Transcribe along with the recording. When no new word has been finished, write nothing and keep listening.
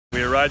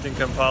arrived in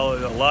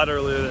Kampala a lot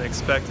earlier than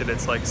expected.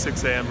 It's like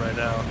 6 a.m. right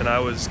now, and I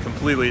was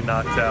completely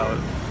knocked out.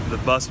 The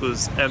bus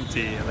was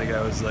empty, and the guy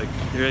was like,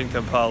 "You're in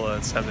Kampala,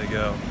 it's time to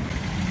go."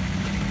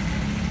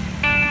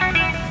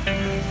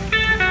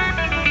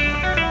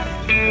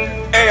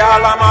 Hey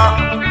Alama,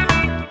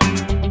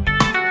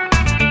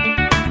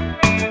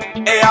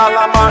 hey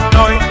Alama,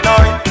 noi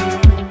noi.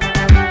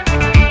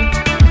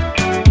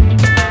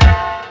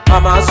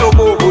 Mama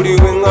sobo buri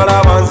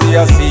wingala banzi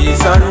ya see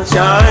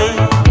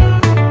sunshine.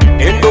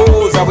 Endo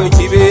zawe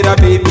chibera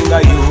baby nga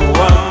you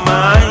are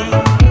mine.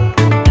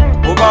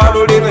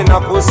 Ubalo lirwe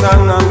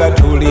nakusanga nga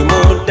tuli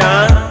mo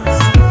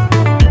dance.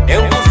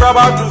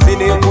 Enkusaba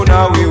tuzine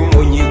kuna we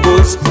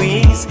umunyigo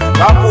squeeze.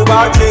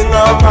 Kakuba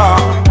chengaka,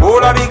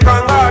 ola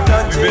bikanga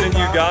tanche. We've been in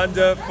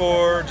Uganda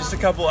for just a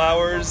couple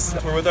hours.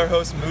 We're with our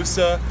host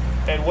Musa.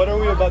 And what are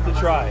we about to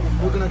try?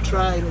 We're gonna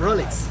try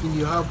rollets.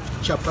 You have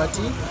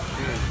chapati,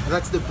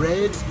 that's the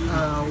bread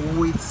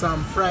with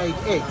some fried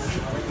eggs,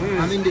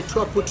 and then the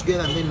two are put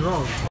together and then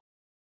rolled.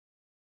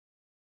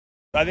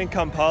 I think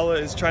Kampala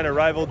is trying to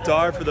rival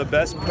Dar for the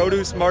best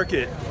produce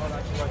market.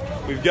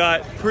 We've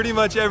got pretty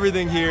much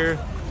everything here,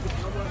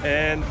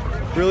 and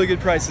really good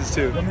prices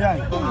too.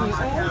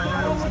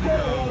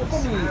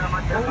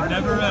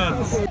 Never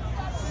ends.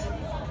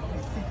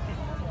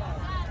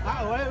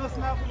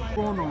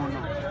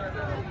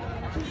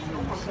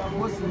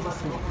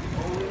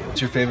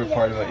 What's your favorite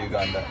part about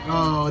Uganda?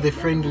 Oh, the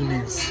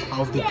friendliness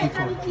of the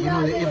people. You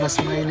know, the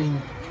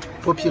ever-smiling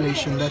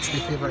population, that's the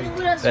favorite.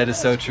 That is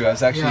so true. I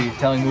was actually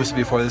telling Musa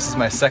before, this is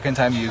my second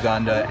time to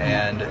Uganda,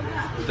 and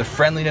the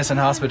friendliness and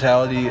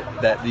hospitality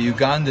that the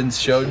Ugandans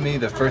showed me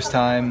the first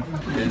time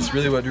is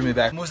really what drew me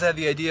back. Musa had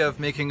the idea of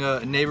making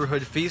a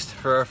neighborhood feast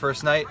for our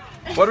first night.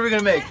 What are we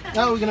gonna make?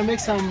 Now we're gonna make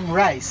some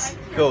rice.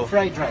 Cool.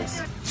 Fried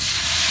rice.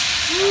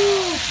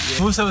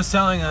 Musa was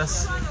telling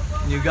us,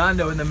 in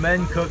Uganda, when the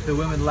men cook, the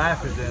women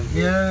laugh at them.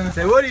 Yeah.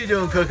 Say, what are you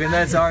doing cooking?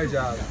 That's our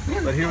job.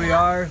 But here we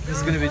are, this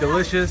is gonna be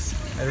delicious,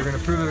 and we're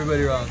gonna prove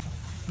everybody wrong.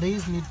 There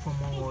is need for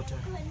more water.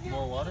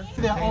 More water?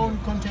 Their own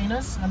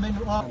containers, and then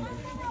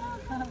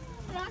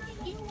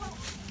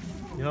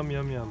Yum,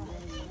 yum, yum.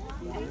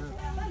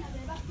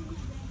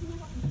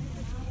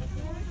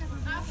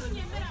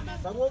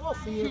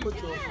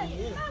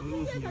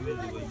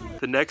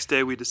 The next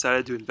day, we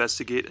decided to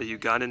investigate a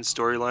Ugandan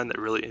storyline that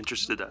really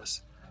interested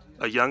us.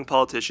 A young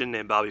politician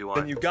named Bobi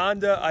Wine. In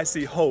Uganda, I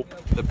see hope.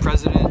 The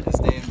president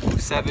is named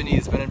Museveni.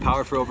 He's been in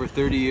power for over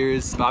 30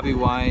 years. Bobi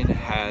Wine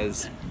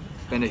has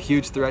been a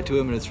huge threat to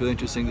him, and it's really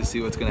interesting to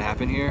see what's going to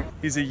happen here.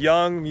 He's a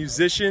young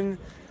musician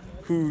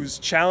who's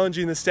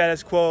challenging the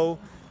status quo,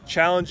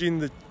 challenging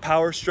the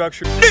power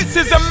structure. This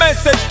is a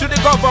message to the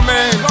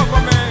government,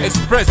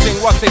 expressing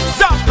what's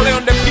exactly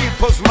on the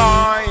people's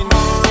mind.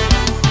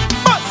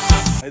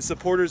 His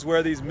supporters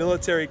wear these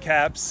military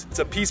caps. It's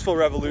a peaceful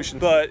revolution,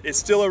 but it's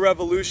still a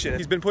revolution.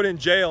 He's been put in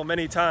jail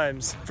many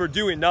times for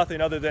doing nothing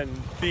other than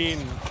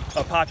being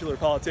a popular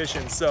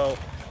politician. So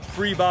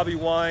free Bobi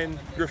Wine,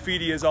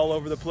 graffiti is all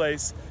over the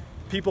place.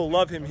 People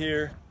love him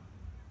here.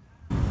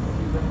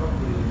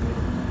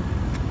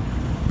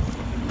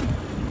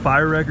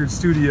 Fire Record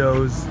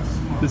Studios.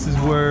 This is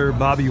where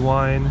Bobi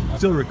Wine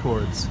still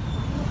records.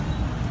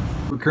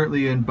 We're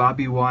currently in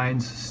Bobi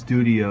Wine's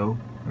studio,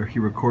 where he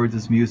records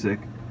his music,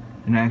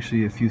 and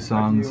actually a few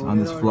songs on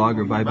this vlog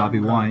are by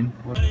Bobi Wine.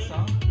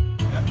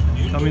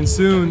 Coming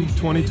soon,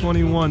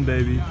 2021,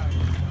 baby.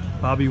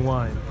 Bobi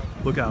Wine,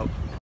 look out.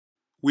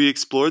 We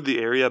explored the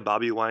area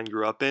Bobi Wine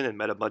grew up in and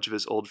met a bunch of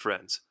his old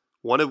friends,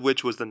 one of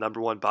which was the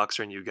 #1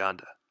 boxer in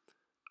Uganda.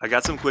 I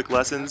got some quick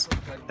lessons,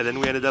 and then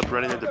we ended up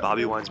running into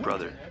Bobi Wine's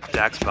brother,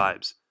 Dax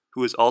Vibes,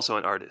 who is also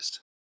an artist.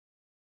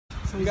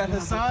 So we got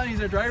Hassan, he's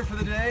our driver for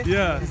the day.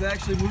 Yeah. He's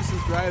actually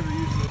Musa's driver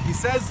usually. He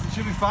says it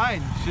should be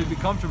fine, should be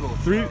comfortable.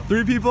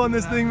 Three people on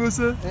this thing,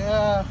 Musa?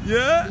 yeah.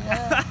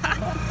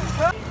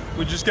 Yeah?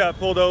 We just got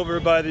pulled over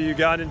by the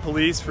Ugandan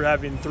police for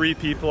having 3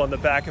 people on the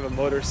back of a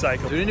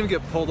motorcycle. We didn't even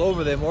get pulled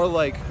over, they more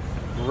like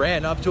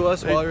ran up to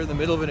us while we were in the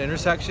middle of an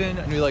intersection,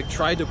 and we like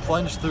tried to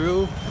plunge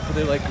through, but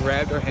they like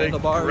grabbed our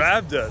handlebars,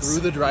 grabbed us,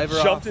 threw the driver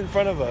off, jumped in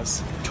front of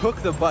us,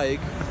 took the bike,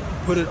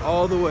 put it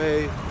all the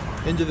way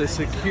into the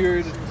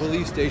secured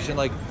police station,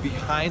 like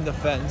behind the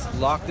fence,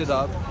 locked it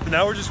up.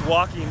 Now we're just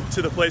walking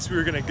to the place we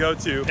were gonna go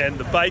to, and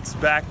the bike's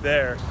back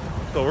there,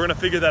 but we're gonna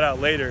figure that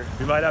out later.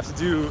 We might have to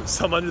do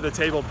some under the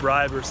table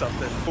bribe or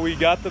something. We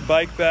got the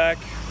bike back,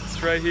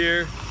 it's right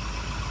here.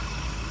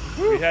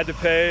 We had to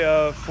pay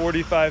a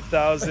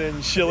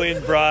 45,000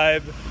 shilling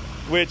bribe,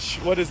 which,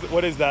 what is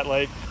that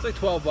like? It's like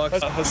 12 bucks.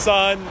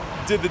 Hassan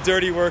did the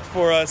dirty work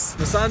for us.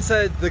 Hassan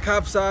said the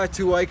cop saw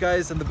 2 white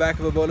guys in the back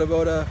of a boda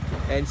boda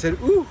and said,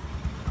 ooh,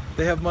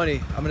 they have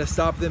money. I'm gonna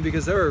stop them,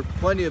 because there were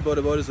plenty of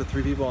boda bodas with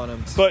 3 people on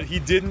them. But he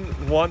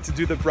didn't want to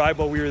do the bribe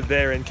while we were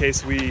there in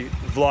case we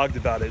vlogged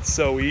about it.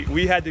 So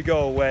we had to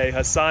go away.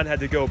 Hassan had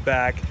to go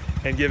back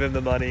and give him the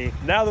money.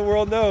 Now the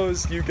world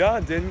knows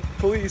Ugandan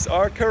police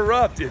are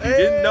corrupt, if you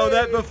didn't know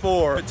that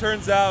before. It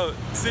turns out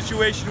the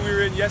situation we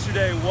were in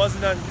yesterday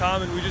wasn't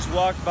uncommon. We just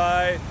walked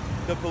by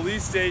the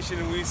police station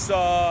and we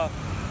saw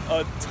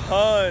a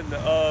ton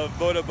of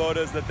boda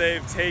bodas that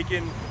they've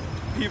taken.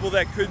 People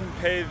that couldn't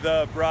pay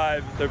the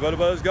bribe, their boda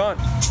boda's gone.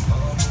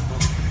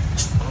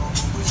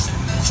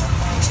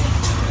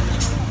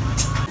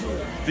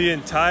 The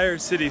entire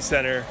city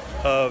center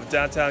of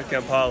downtown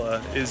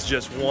Kampala is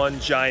just one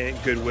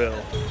giant Goodwill.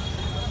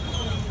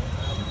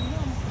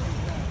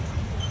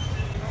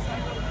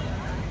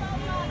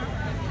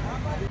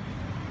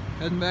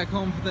 Heading back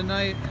home for the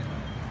night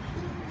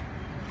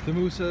to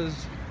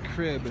Musa's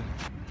crib.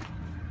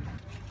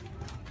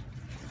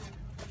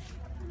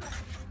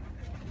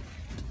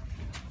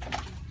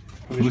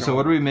 Musa,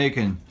 what are we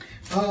making?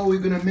 Oh, we're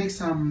gonna make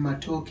some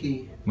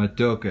matoke.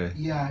 Matoke.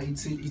 Yeah,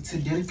 it's a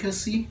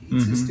delicacy.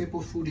 It's a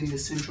staple food in the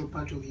central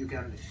part of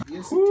Uganda.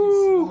 Yes, it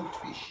is smoked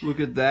fish. Look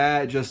at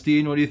that.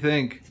 Justine, what do you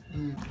think?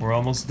 We're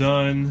almost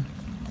done.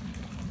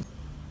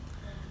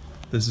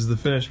 This is the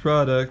finished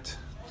product.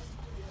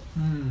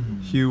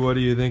 Hugh, what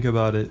do you think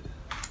about it?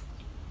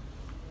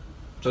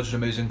 Such an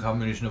amazing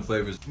combination of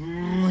flavors.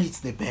 It's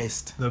the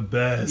best. The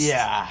best.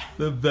 Yeah.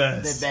 The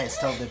best. The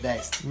best of the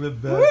best. The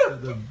best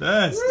of the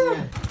best.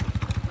 Yeah.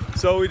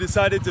 So we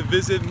decided to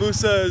visit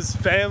Musa's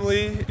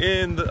family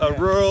in a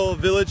rural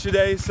village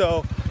today.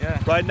 So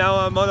right now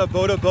I'm on a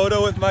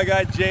boda with my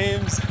guy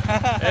James,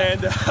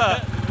 and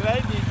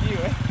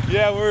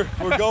yeah, we're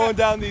going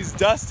down these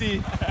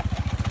dusty,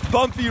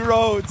 bumpy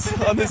roads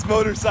on this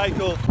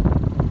motorcycle.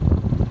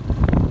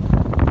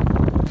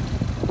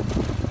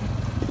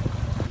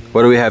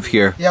 What do we have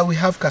here? Yeah, we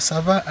have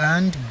cassava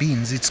and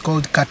beans. It's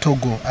called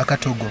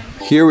akatogo.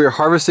 Here we are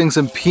harvesting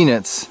some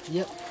peanuts.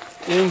 Yep.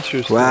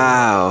 Interesting.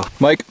 Wow.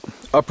 Mike,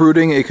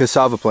 uprooting a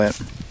cassava plant.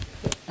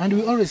 And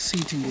we always see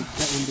it in the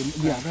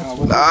yeah, that's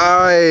what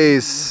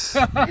Nice.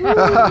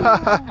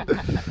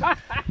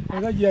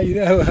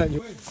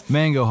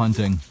 Mango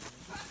hunting.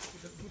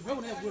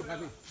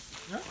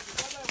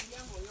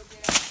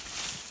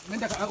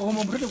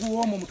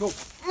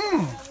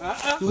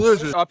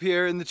 Up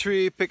here in the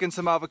tree, picking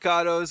some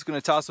avocados.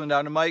 Gonna toss one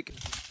down to Mike.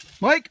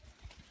 Mike!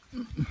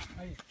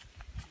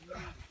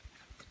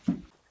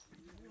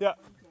 Yeah.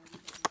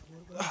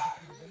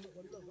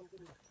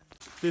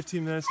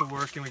 15 minutes of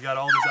work and we got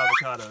all these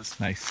avocados.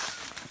 Nice.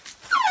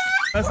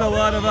 That's a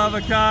lot of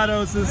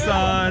avocados,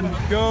 Hassan.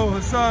 Go,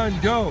 Hassan,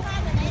 go.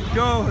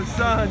 Go,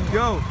 Hassan,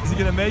 go. Is he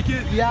gonna make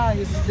it? Yeah,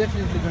 he's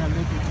definitely gonna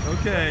make it.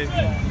 Okay.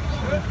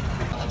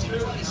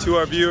 To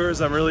our viewers,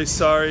 I'm really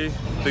sorry.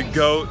 The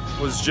goat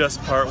was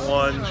just part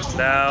one.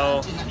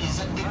 Now,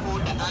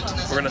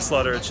 we're gonna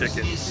slaughter a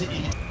chicken.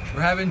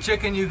 We're having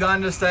chicken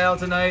Uganda style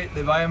tonight.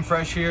 They buy them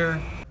fresh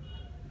here.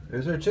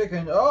 There's our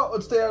chicken. Oh,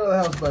 let's stay out of the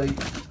house, buddy.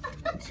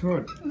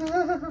 Sure.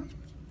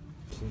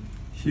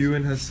 Hugh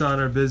and Hassan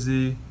are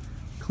busy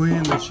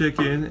cleaning the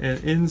chicken,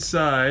 and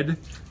inside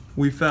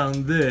we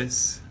found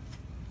this,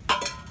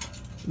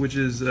 which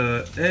is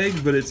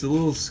egg, but it's a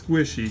little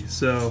squishy.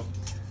 So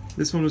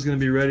this one was going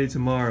to be ready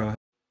tomorrow.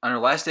 On our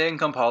last day in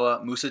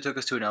Kampala, Musa took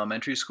us to an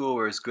elementary school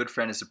where his good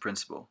friend is the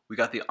principal. We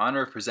got the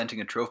honor of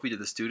presenting a trophy to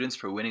the students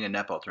for winning a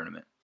netball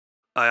tournament.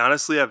 I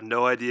honestly have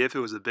no idea if it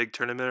was a big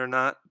tournament or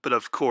not, but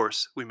of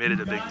course, we made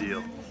it a big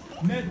deal.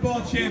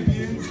 Netball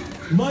champions,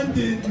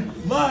 London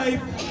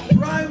Life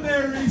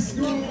Primary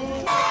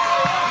School!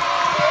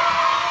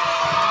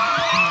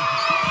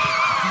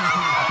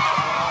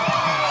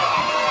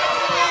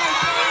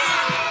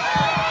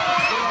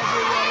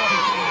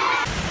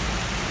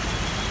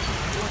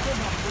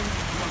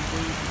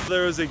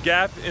 There was a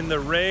gap in the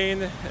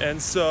rain,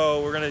 and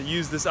so we're going to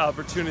use this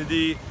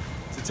opportunity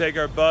to take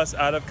our bus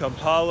out of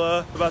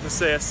Kampala. We're about to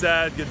say a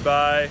sad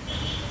goodbye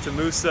to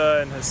Musa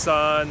and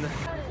Hassan.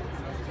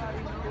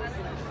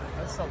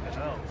 That's something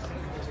else.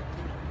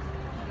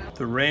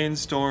 The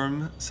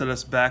rainstorm set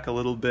us back a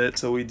little bit,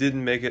 so we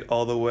didn't make it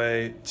all the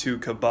way to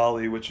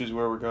Kigali, which is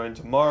where we're going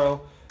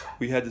tomorrow.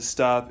 We had to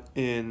stop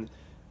in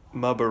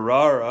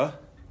Mabarara.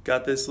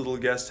 Got this little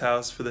guest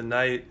house for the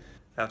night.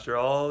 After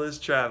all this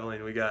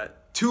traveling, we got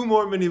 2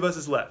 more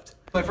minibuses left.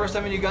 My first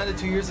time in Uganda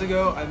 2 years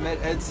ago, I met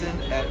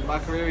Edson at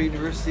Makerere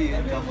University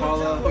in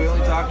Kampala. We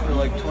only talked for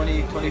like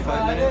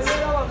 20-25 minutes,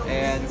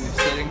 and we've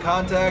stayed in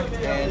contact,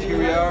 and here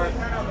we are,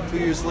 2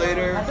 years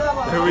later.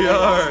 Here we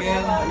are.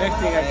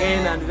 Connecting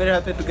again, and very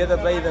happy together,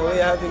 by the way,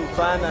 having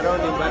fun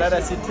around in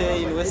Mbarara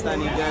City in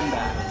Western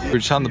Uganda. We're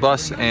just on the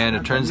bus, and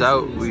it turns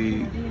out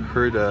we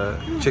heard a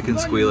chicken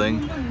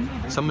squealing.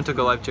 Someone took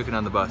a live chicken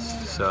on the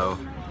bus, so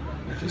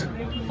just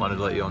wanted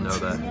to let you all know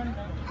that.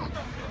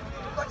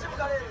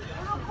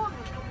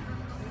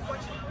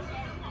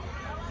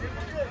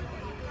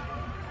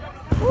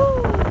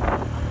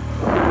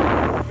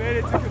 Made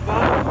it to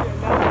Kigali,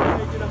 and now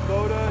we're taking a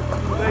boda to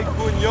Lake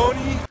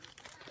Bunyoni.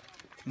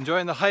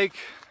 Enjoying the hike.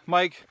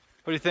 Mike,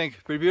 what do you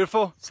think? Pretty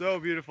beautiful? So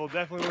beautiful,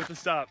 definitely worth the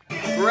stop.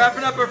 We're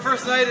wrapping up our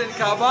first night in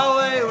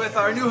Kampala with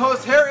our new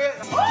host Harriet,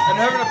 and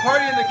having a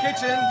party in the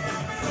kitchen.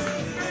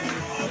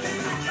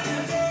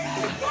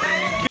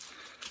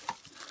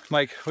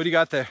 Mike, what do you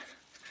got there?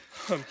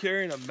 I'm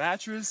carrying a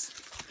mattress,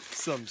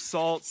 some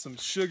salt, some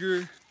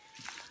sugar,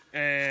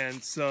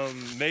 and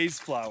some maize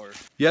flour.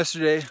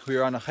 Yesterday, we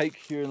were on a hike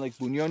here in Lake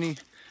Bunyoni.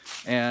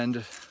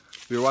 and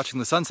we were watching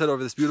the sunset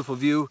over this beautiful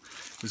view.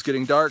 It was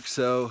getting dark,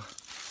 so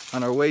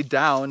on our way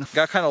down,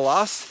 got kind of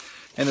lost,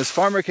 and this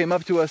farmer came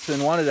up to us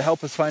and wanted to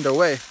help us find our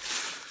way.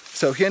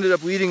 So he ended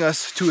up leading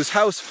us to his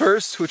house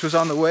first, which was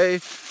on the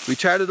way. We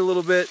chatted a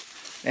little bit,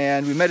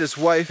 and we met his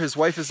wife. His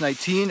wife is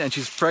 19, and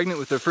she's pregnant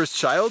with their first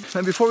child.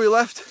 And before we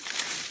left,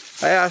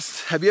 I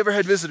asked, have you ever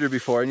had visitor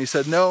before? And he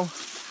said, no.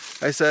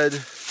 I said,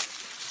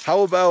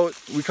 how about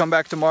we come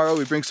back tomorrow,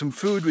 we bring some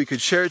food, we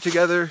could share it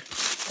together,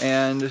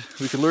 and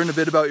we could learn a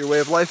bit about your way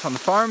of life on the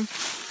farm.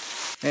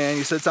 And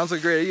he said, sounds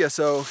like a great idea.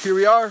 So here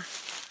we are,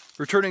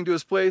 returning to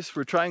his place.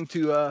 We're trying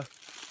to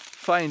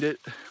find it.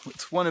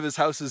 It's one of his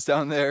houses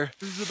down there.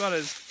 This is about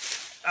as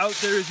out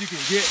there as you can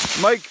get.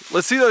 Mike,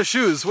 let's see those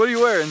shoes. What are you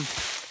wearing?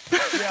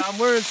 Yeah, I'm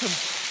wearing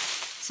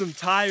some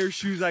tire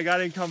shoes I got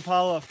in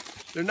Kampala.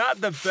 They're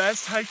not the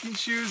best hiking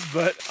shoes,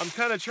 but I'm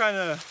kind of trying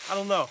to, I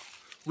don't know,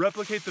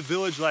 replicate the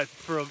village life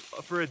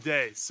for a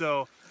day.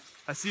 So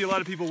I see a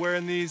lot of people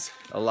wearing these.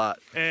 A lot.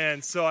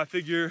 And so I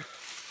figure,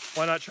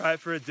 why not try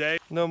it for a day?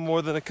 No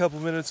more than a couple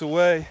minutes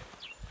away.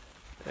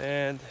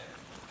 And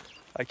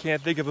I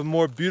can't think of a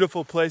more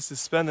beautiful place to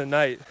spend the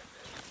night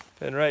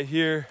than right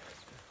here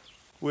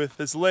with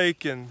this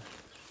lake and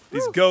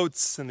these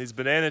goats and these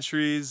banana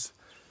trees.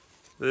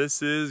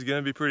 This is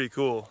gonna be pretty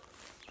cool.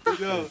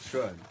 Go.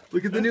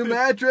 Look at the new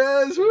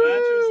mattress! The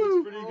mattress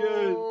looks pretty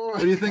good.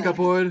 What do you think,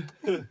 Upward?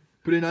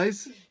 Pretty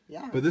nice?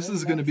 Yeah. But this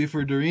is gonna be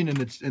for Doreen and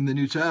the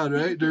new child,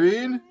 right?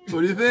 Doreen,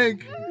 what do you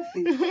think?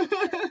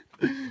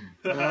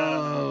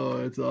 Oh,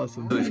 it's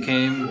awesome. We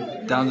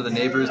came down to the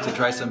neighbors to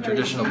try some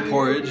traditional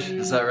porridge.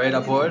 Is that right,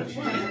 Upward?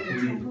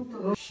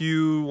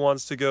 Hugh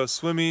wants to go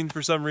swimming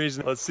for some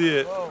reason. Let's see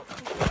it.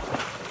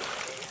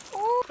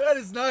 That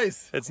is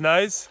nice. It's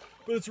nice?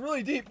 But it's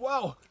really deep,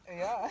 wow.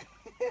 Yeah.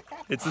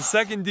 It's the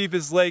second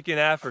deepest lake in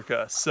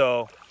Africa,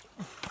 so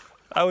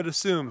I would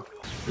assume.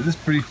 It is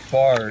pretty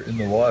far in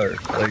the water.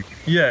 Like,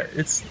 yeah,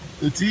 it's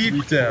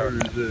deep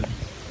down.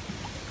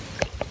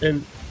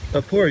 And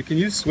Upward, can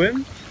you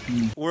swim?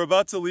 We're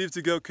about to leave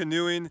to go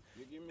canoeing,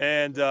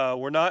 and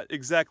we're not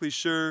exactly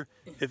sure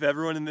if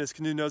everyone in this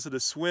canoe knows how to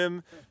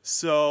swim,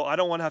 so I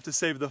don't want to have to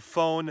save the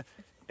phone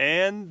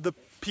and the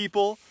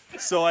people,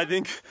 so I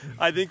think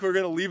we're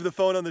gonna leave the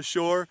phone on the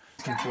shore.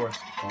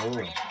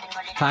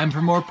 time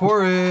for more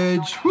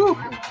porridge. Woo.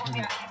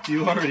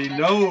 You already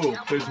know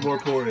there's more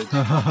porridge.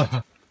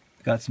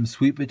 Got some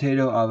sweet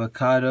potato,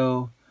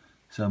 avocado,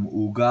 some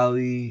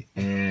ugali,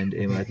 and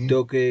a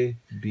matoke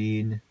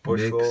bean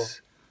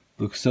mix.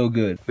 Looks so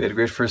good. We had a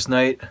great first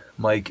night.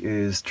 Mike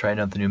is trying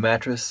out the new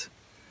mattress.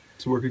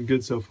 It's working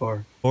good so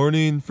far.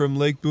 Morning from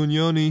Lake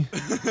Bunyoni.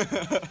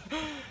 It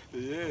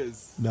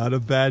is. Not a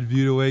bad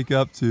view to wake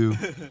up to.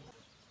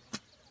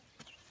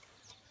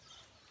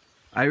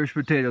 Irish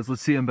potatoes.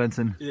 Let's see them,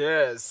 Benson.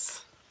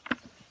 Yes.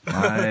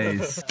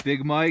 Nice.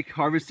 Big Mike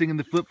harvesting in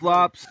the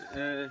flip-flops.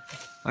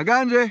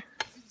 Aganje.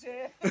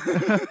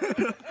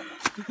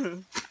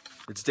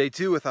 It's day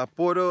 2 with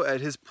Aporo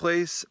at his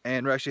place,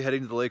 and we're actually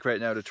heading to the lake right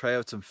now to try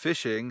out some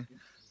fishing.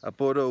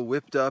 Aporo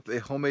whipped up a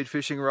homemade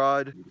fishing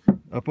rod.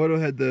 Aporo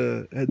had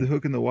the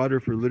hook in the water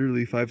for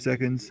literally 5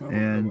 seconds,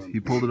 and he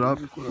pulled it up.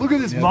 Look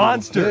at this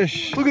monster!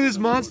 Look at this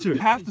monster!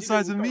 Half the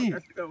size of me.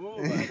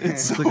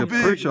 It's so like a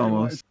big. perch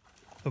almost.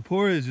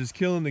 Aporo is just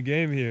killing the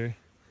game here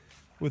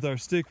with our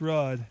stick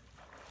rod.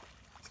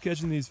 He's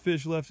catching these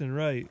fish left and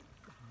right.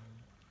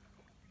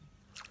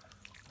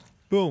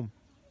 Boom.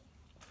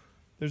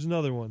 There's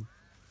another one.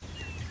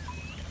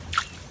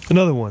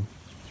 Another one.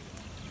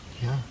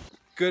 Yeah.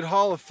 Good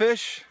haul of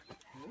fish.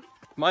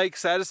 Mike,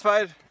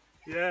 satisfied?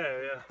 Yeah.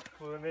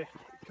 Well, they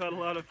caught a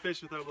lot of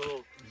fish with our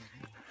little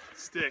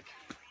stick.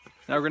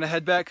 Now we're gonna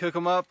head back, cook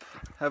them up,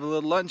 have a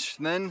little lunch,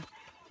 and then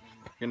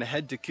we're gonna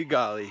head to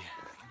Kigali.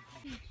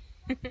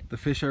 The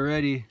fish are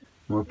ready.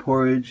 More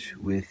porridge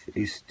with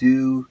a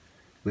stew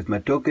with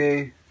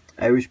matoke,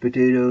 Irish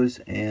potatoes,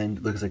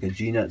 and looks like a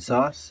G-nut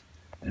sauce.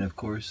 And of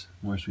course,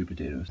 more sweet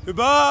potatoes.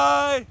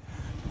 Goodbye!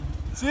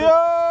 See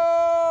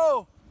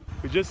you!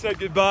 We just said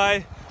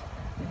goodbye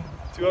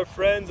to our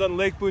friends on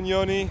Lake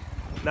Bunyoni.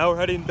 Now we're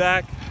heading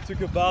back to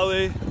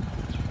Kigali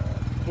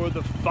for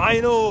the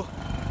final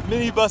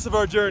minibus of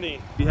our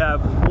journey. We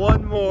have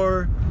one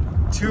more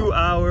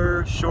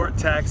 2-hour short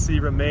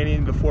taxi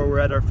remaining before we're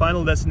at our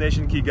final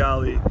destination,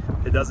 Kigali.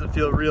 It doesn't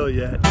feel real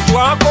yet.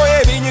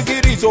 Twakoye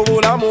ebinyigiriza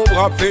obulamu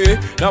bwaffe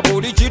na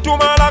buli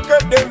kitumalako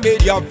eddembe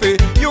lyaffe.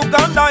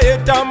 Uganda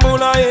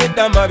etambula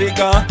edda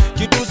mabega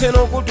kituuse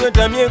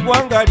n'okutwetamya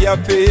eggwanga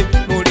lyaffe.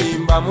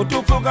 Mulimba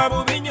mutufuga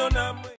bubi nnyo namwe.